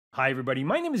Hi everybody,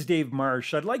 my name is Dave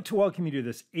Marsh. I'd like to welcome you to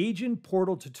this agent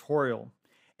portal tutorial.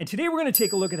 And today we're going to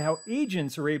take a look at how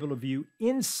agents are able to view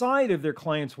inside of their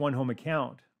client's OneHome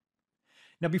account.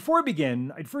 Now before I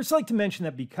begin, I'd first like to mention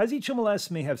that because each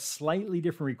MLS may have slightly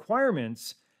different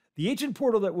requirements, the agent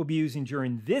portal that we'll be using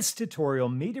during this tutorial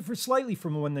may differ slightly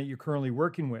from the one that you're currently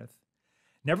working with.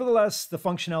 Nevertheless, the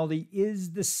functionality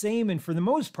is the same, and for the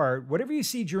most part, whatever you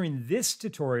see during this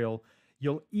tutorial,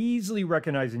 you'll easily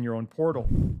recognize in your own portal.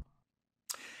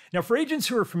 Now, for agents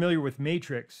who are familiar with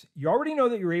Matrix, you already know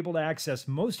that you're able to access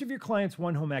most of your client's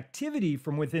OneHome activity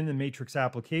from within the Matrix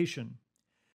application.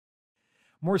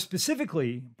 More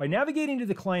specifically, by navigating to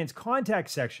the client's contact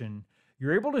section,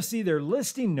 you're able to see their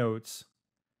listing notes,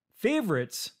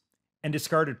 favorites, and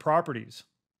discarded properties.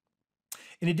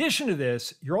 In addition to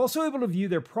this, you're also able to view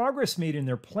their progress made in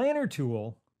their planner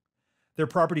tool, their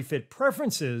property fit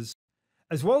preferences,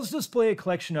 as well as display a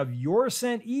collection of your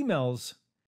sent emails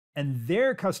and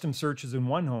their custom searches in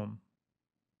OneHome.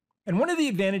 And one of the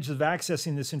advantages of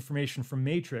accessing this information from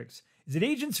Matrix is that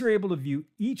agents are able to view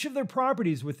each of their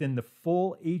properties within the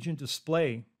full agent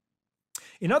display.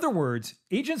 In other words,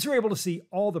 agents are able to see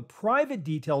all the private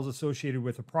details associated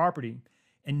with a property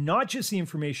and not just the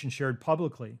information shared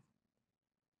publicly.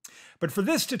 But for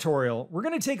this tutorial, we're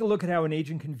going to take a look at how an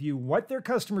agent can view what their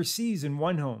customer sees in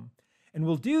OneHome, and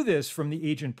we'll do this from the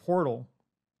agent portal.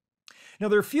 Now,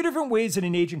 there are a few different ways that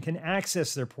an agent can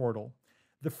access their portal.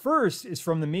 The first is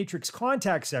from the Matrix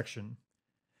contact section,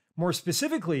 more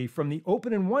specifically from the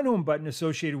Open in OneHome button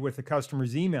associated with the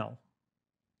customer's email.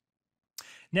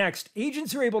 Next,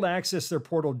 agents are able to access their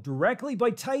portal directly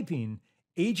by typing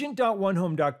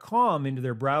agent.onehome.com into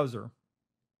their browser.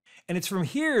 And it's from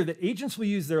here that agents will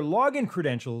use their login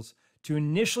credentials to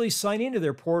initially sign into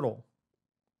their portal.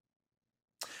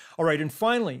 All right, and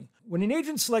finally, when an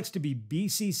agent selects to be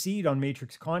BCC'd on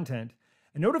Matrix content,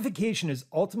 a notification is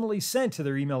ultimately sent to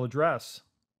their email address.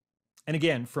 And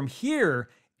again, from here,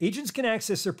 agents can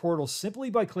access their portal simply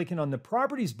by clicking on the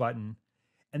Properties button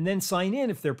and then sign in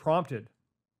if they're prompted.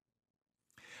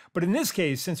 But in this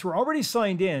case, since we're already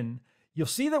signed in, you'll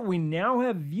see that we now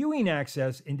have viewing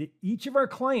access into each of our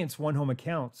clients' OneHome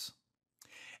accounts.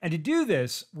 And to do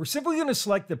this, we're simply going to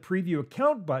select the Preview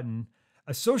Account button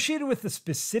associated with the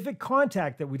specific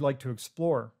contact that we'd like to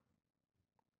explore.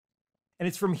 And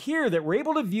it's from here that we're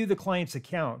able to view the client's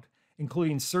account,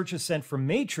 including searches sent from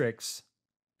Matrix,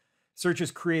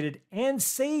 searches created and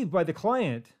saved by the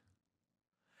client,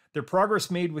 their progress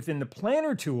made within the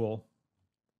planner tool,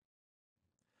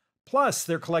 plus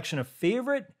their collection of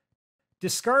favorite,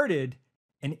 discarded,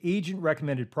 and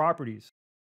agent-recommended properties.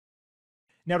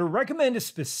 Now, to recommend a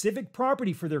specific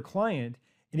property for their client,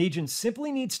 an agent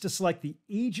simply needs to select the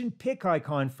agent pick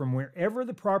icon from wherever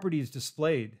the property is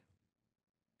displayed.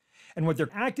 And what their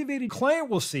activated client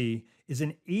will see is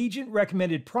an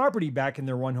agent-recommended property back in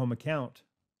their OneHome account.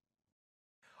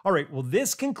 All right, well,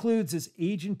 this concludes this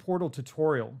agent portal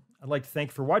tutorial. I'd like to thank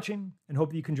you for watching and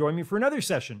hope that you can join me for another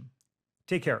session.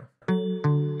 Take care.